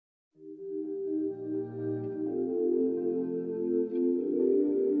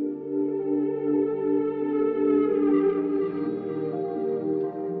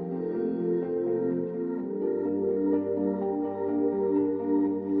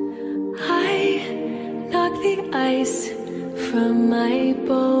the ice from my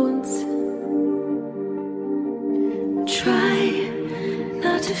bones. Try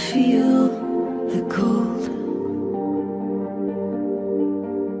not to feel the cold.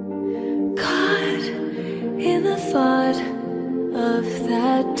 Caught in the thought of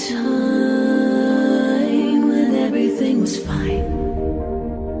that time when everything was fine.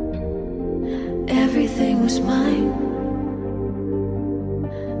 Everything was mine.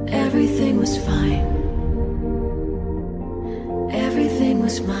 Everything was fine. Everything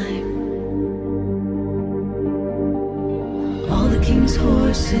was mine. All the king's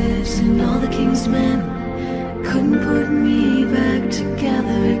horses and all the king's men couldn't put me back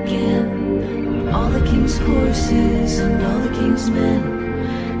together again. All the king's horses and all the king's men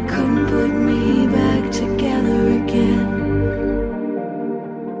couldn't put me back together again.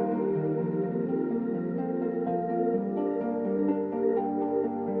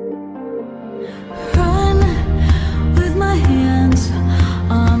 Run with my hands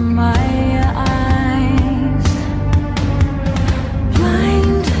on my eyes.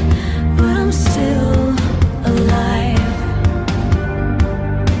 Blind, but I'm still alive.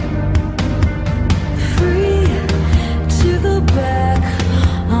 Free to go back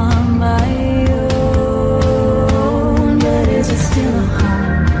on my own. But is it still a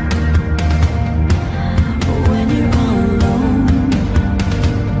home when you're all alone?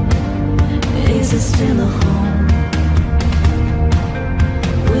 Is it still a home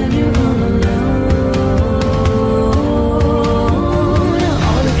when you're all alone?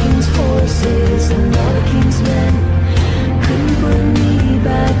 All the king's horses and all the king's men couldn't put me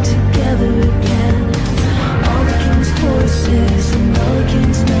back together again. All the king's horses and all the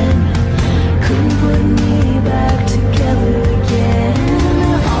king's men couldn't put me back together again.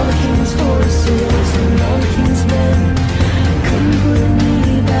 All the king's horses and all the king's men couldn't put me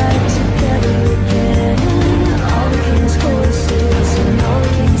back together again. All the king's horses and all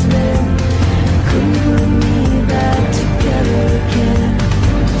the king's men couldn't put me back together again.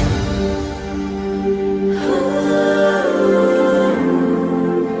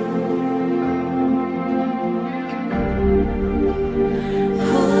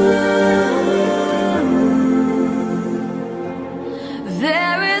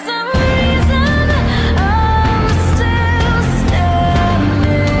 There is a reason I'm still standing.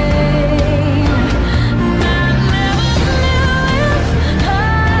 I never knew if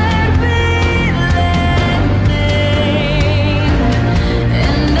I'd be landing,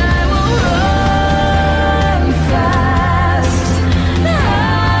 and I will run fast.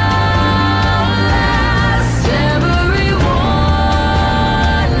 Outlast everyone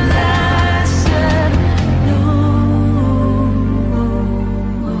that said no.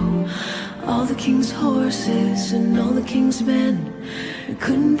 All the king's horses and all the king's men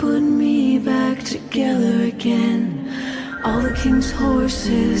couldn't put me back together again. All the king's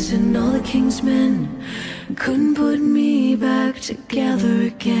horses and all the king's men couldn't put me back together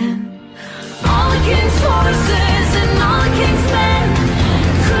again. All the king's horses and all the king's men